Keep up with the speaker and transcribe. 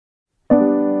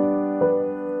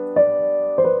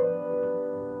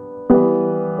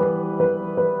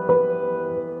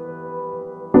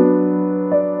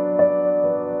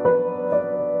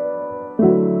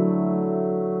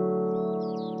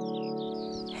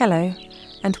Hello,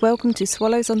 and welcome to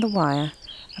Swallows on the Wire,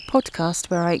 a podcast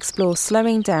where I explore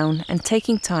slowing down and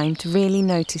taking time to really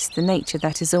notice the nature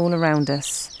that is all around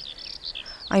us.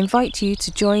 I invite you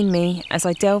to join me as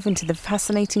I delve into the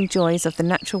fascinating joys of the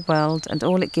natural world and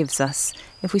all it gives us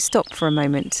if we stop for a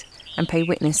moment and pay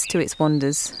witness to its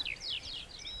wonders.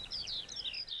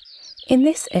 In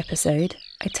this episode,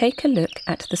 I take a look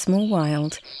at the small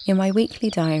wild in my weekly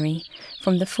diary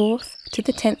from the 4th to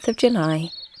the 10th of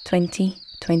July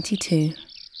 2022.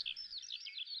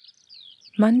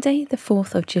 Monday the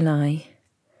 4th of July.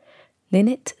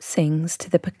 Linnet sings to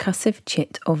the percussive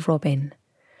chit of robin.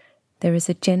 There is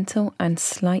a gentle and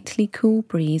slightly cool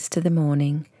breeze to the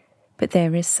morning, but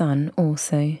there is sun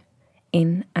also,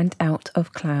 in and out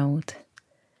of cloud.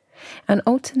 An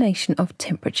alternation of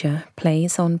temperature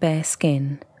plays on bare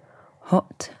skin.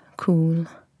 Hot, cool,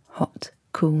 hot,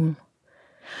 cool.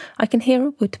 I can hear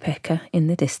a woodpecker in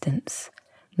the distance,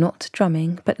 not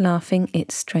drumming but laughing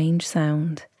its strange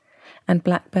sound, and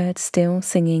blackbirds still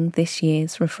singing this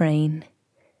year's refrain.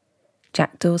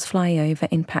 Jackdaws fly over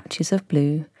in patches of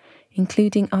blue,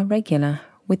 including our regular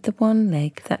with the one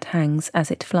leg that hangs as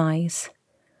it flies.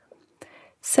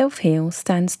 Self-heal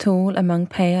stands tall among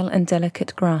pale and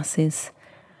delicate grasses,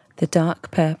 the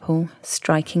dark purple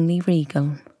strikingly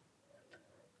regal.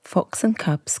 Fox and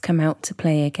cubs come out to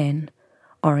play again,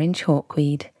 orange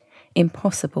hawkweed,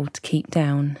 impossible to keep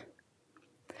down.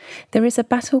 There is a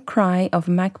battle cry of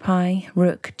magpie,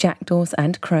 rook, jackdaws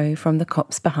and crow from the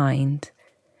copse behind.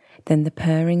 Then the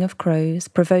purring of crows,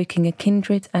 provoking a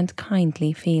kindred and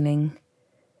kindly feeling.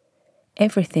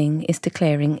 Everything is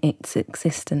declaring its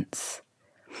existence.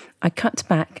 I cut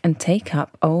back and take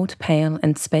up old, pale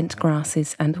and spent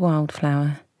grasses and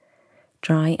wildflower.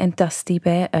 Dry and dusty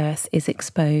bare earth is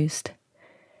exposed.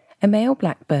 A male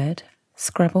blackbird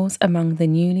scrabbles among the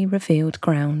newly revealed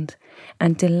ground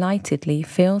and delightedly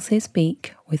fills his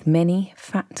beak with many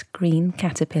fat green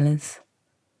caterpillars.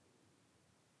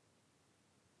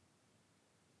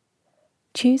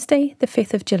 Tuesday the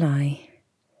 5th of July.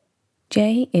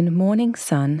 Jay in morning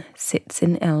sun sits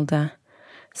in elder,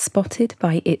 spotted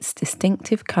by its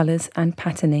distinctive colours and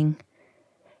patterning.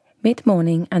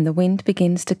 Mid-morning and the wind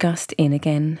begins to gust in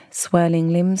again,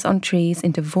 swirling limbs on trees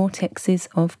into vortexes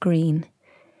of green.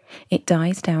 It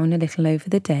dies down a little over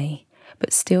the day,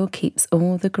 but still keeps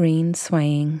all the green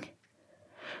swaying.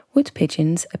 Wood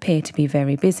pigeons appear to be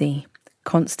very busy,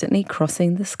 constantly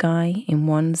crossing the sky in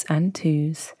ones and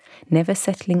twos, never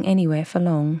settling anywhere for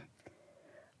long.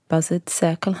 Buzzards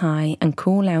circle high and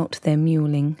call out their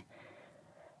mewling.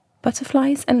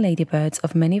 Butterflies and ladybirds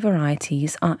of many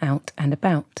varieties are out and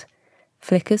about.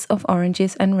 Flickers of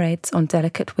oranges and reds on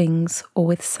delicate wings or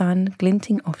with sun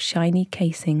glinting off shiny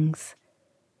casings.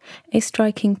 A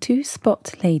striking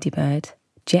two-spot ladybird,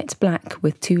 jet black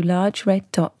with two large red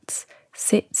dots,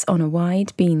 sits on a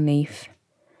wide bean leaf.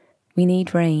 We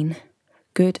need rain,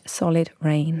 good solid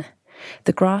rain.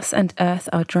 The grass and earth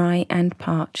are dry and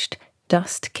parched,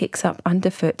 dust kicks up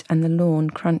underfoot and the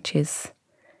lawn crunches.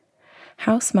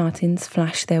 House martins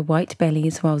flash their white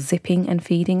bellies while zipping and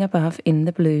feeding above in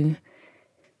the blue.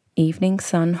 Evening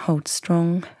sun holds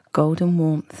strong, golden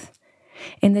warmth.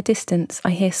 In the distance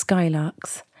I hear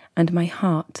skylarks, and my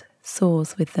heart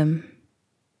soars with them.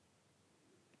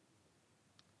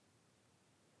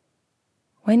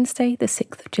 Wednesday the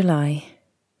 6th of July.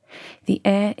 The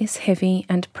air is heavy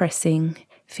and pressing,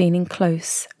 feeling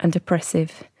close and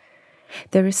oppressive.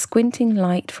 There is squinting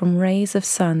light from rays of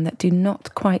sun that do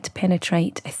not quite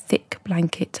penetrate a thick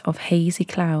blanket of hazy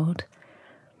cloud.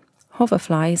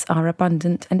 Hoverflies are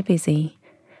abundant and busy.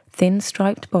 Thin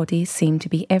striped bodies seem to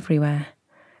be everywhere.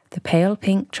 The pale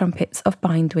pink trumpets of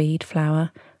bindweed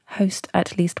flower host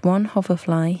at least one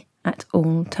hoverfly at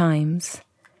all times.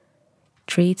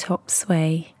 Treetops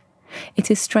sway.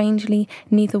 It is strangely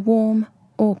neither warm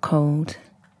or cold.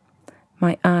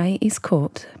 My eye is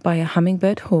caught by a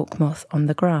hummingbird hawk moth on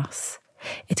the grass.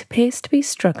 It appears to be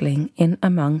struggling in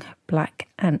among black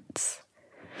ants.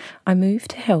 I move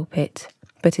to help it,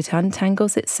 but it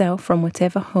untangles itself from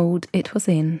whatever hold it was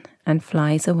in and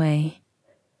flies away.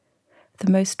 The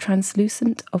most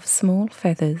translucent of small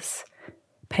feathers,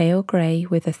 pale grey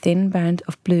with a thin band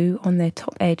of blue on their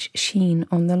top edge sheen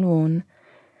on the lawn.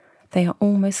 They are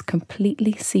almost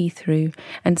completely see-through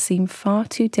and seem far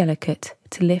too delicate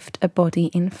to lift a body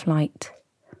in flight.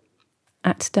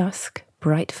 At dusk,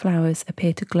 bright flowers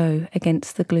appear to glow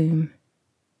against the gloom.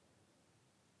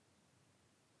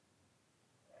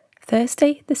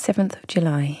 Thursday, the 7th of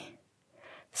July.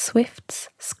 Swifts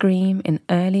scream in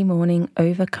early morning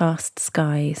overcast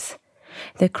skies.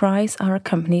 Their cries are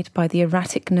accompanied by the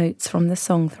erratic notes from the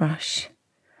song thrush.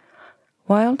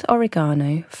 Wild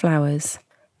oregano flowers,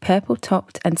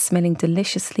 purple-topped and smelling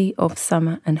deliciously of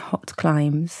summer and hot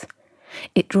climes.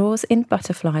 It draws in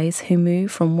butterflies who move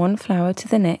from one flower to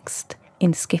the next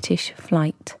in skittish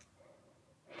flight.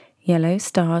 Yellow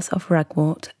stars of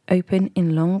ragwort open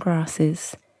in long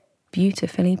grasses,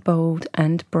 beautifully bold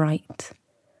and bright.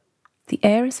 The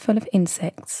air is full of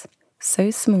insects,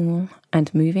 so small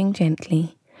and moving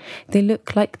gently, they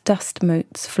look like dust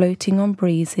motes floating on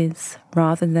breezes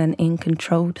rather than in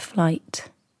controlled flight.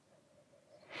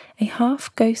 A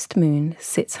half-ghost moon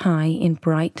sits high in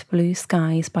bright blue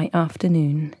skies by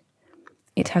afternoon.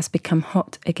 It has become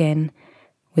hot again,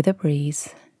 with a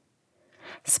breeze.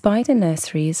 Spider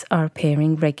nurseries are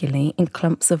appearing regularly in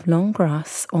clumps of long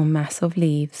grass or mass of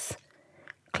leaves.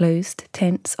 Closed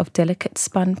tents of delicate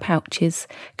spun pouches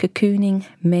cocooning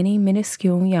many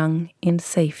minuscule young in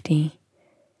safety.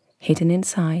 Hidden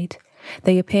inside,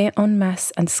 they appear en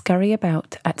masse and scurry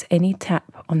about at any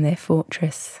tap on their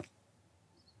fortress.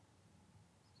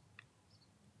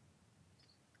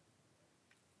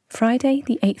 Friday,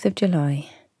 the 8th of July.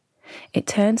 It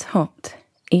turns hot,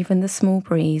 even the small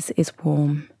breeze is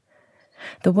warm.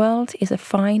 The world is a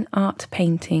fine art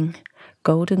painting,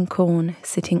 golden corn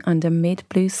sitting under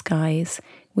mid-blue skies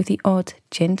with the odd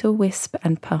gentle wisp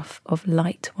and puff of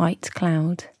light white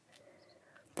cloud.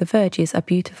 The verges are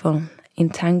beautiful,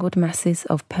 entangled masses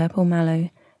of purple mallow,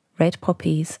 red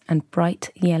poppies and bright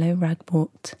yellow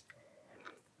ragwort.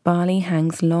 Barley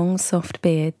hangs long soft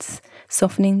beards,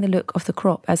 softening the look of the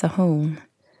crop as a whole.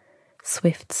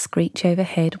 Swifts screech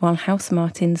overhead while house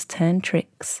martins turn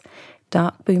tricks,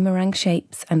 dark boomerang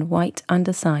shapes and white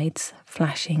undersides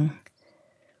flashing.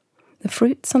 The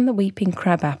fruits on the weeping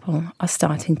crabapple are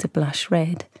starting to blush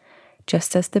red,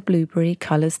 just as the blueberry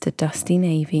colours to dusty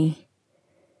navy.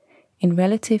 In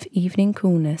relative evening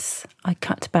coolness, I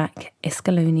cut back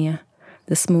escallonia,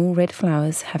 the small red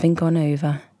flowers having gone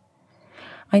over.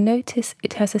 I notice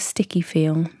it has a sticky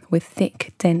feel with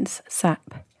thick, dense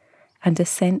sap and a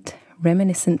scent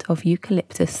reminiscent of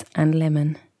eucalyptus and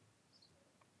lemon.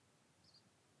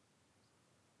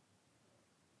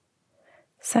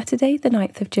 Saturday, the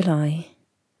 9th of July.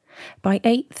 By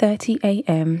 8:30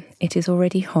 a.m. it is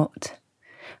already hot.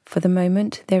 For the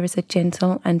moment there is a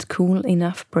gentle and cool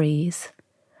enough breeze.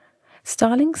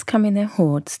 Starlings come in their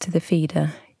hordes to the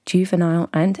feeder, juvenile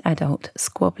and adult,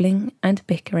 squabbling and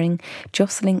bickering,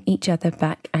 jostling each other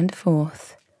back and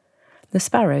forth. The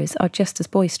sparrows are just as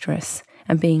boisterous,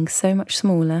 and being so much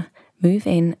smaller, move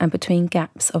in and between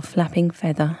gaps of flapping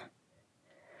feather.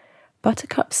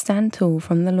 Buttercups stand tall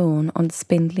from the lawn on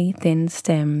spindly thin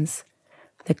stems,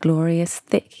 their glorious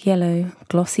thick yellow,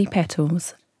 glossy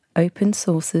petals, open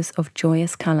sources of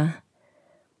joyous colour.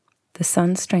 The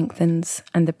sun strengthens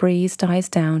and the breeze dies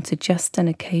down to just an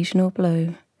occasional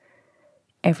blow.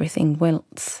 Everything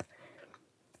wilts.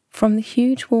 From the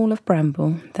huge wall of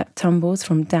bramble that tumbles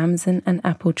from damson and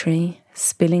apple tree,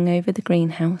 spilling over the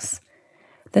greenhouse,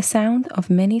 the sound of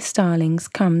many starlings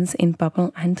comes in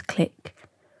bubble and click.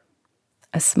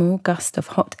 A small gust of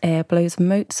hot air blows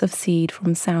motes of seed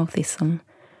from sow thistle.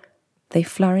 They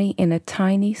flurry in a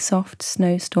tiny soft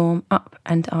snowstorm up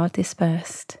and are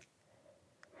dispersed.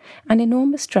 An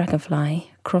enormous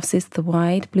dragonfly crosses the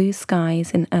wide blue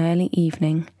skies in early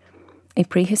evening, a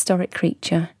prehistoric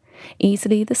creature,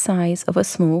 easily the size of a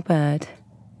small bird,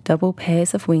 double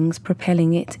pairs of wings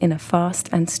propelling it in a fast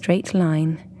and straight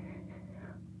line.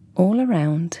 All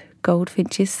around,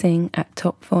 goldfinches sing at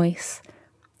top voice,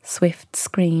 swifts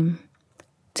scream,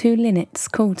 two linnets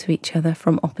call to each other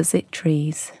from opposite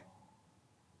trees.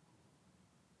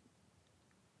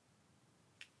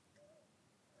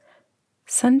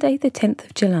 Sunday, the 10th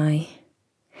of July.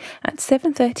 At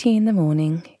 7:30 in the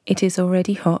morning, it is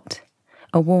already hot.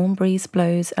 A warm breeze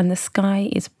blows and the sky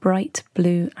is bright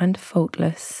blue and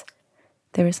faultless.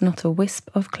 There is not a wisp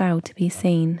of cloud to be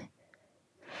seen.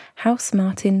 House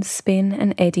martins spin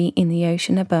and eddy in the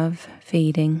ocean above,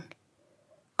 feeding.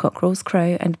 Cockerels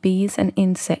crow and bees and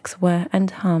insects whir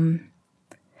and hum.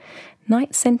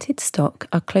 Night-scented stock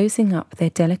are closing up their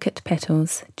delicate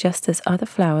petals just as other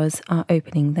flowers are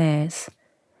opening theirs.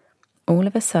 All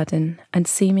of a sudden, and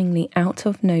seemingly out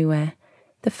of nowhere,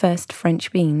 the first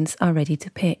French beans are ready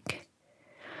to pick.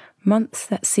 Months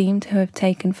that seem to have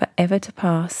taken forever to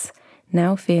pass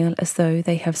now feel as though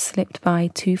they have slipped by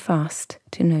too fast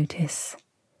to notice.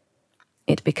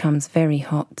 It becomes very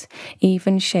hot.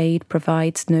 Even shade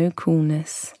provides no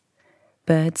coolness.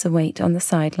 Birds await on the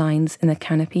sidelines in the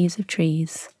canopies of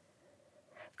trees.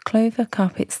 Clover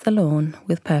carpets the lawn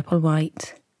with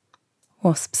purple-white.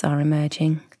 Wasps are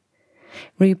emerging.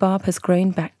 Rhubarb has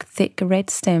grown back thick red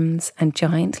stems and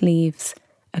giant leaves,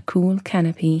 a cool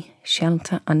canopy,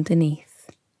 shelter underneath.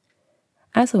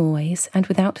 As always, and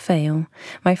without fail,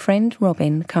 my friend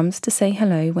Robin comes to say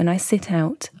hello when I sit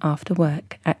out after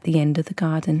work at the end of the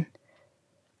garden.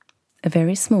 A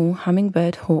very small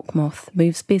hummingbird hawk moth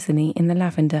moves busily in the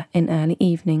lavender in early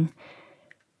evening.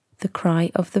 The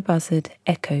cry of the buzzard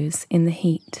echoes in the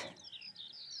heat.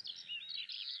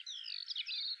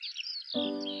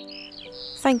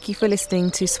 Thank you for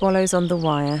listening to Swallows on the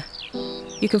Wire.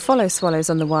 You can follow Swallows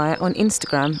on the Wire on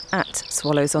Instagram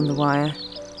 @SwallowsOnTheWire,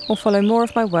 or follow more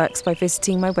of my works by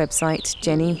visiting my website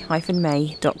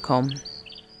jenny-may.com.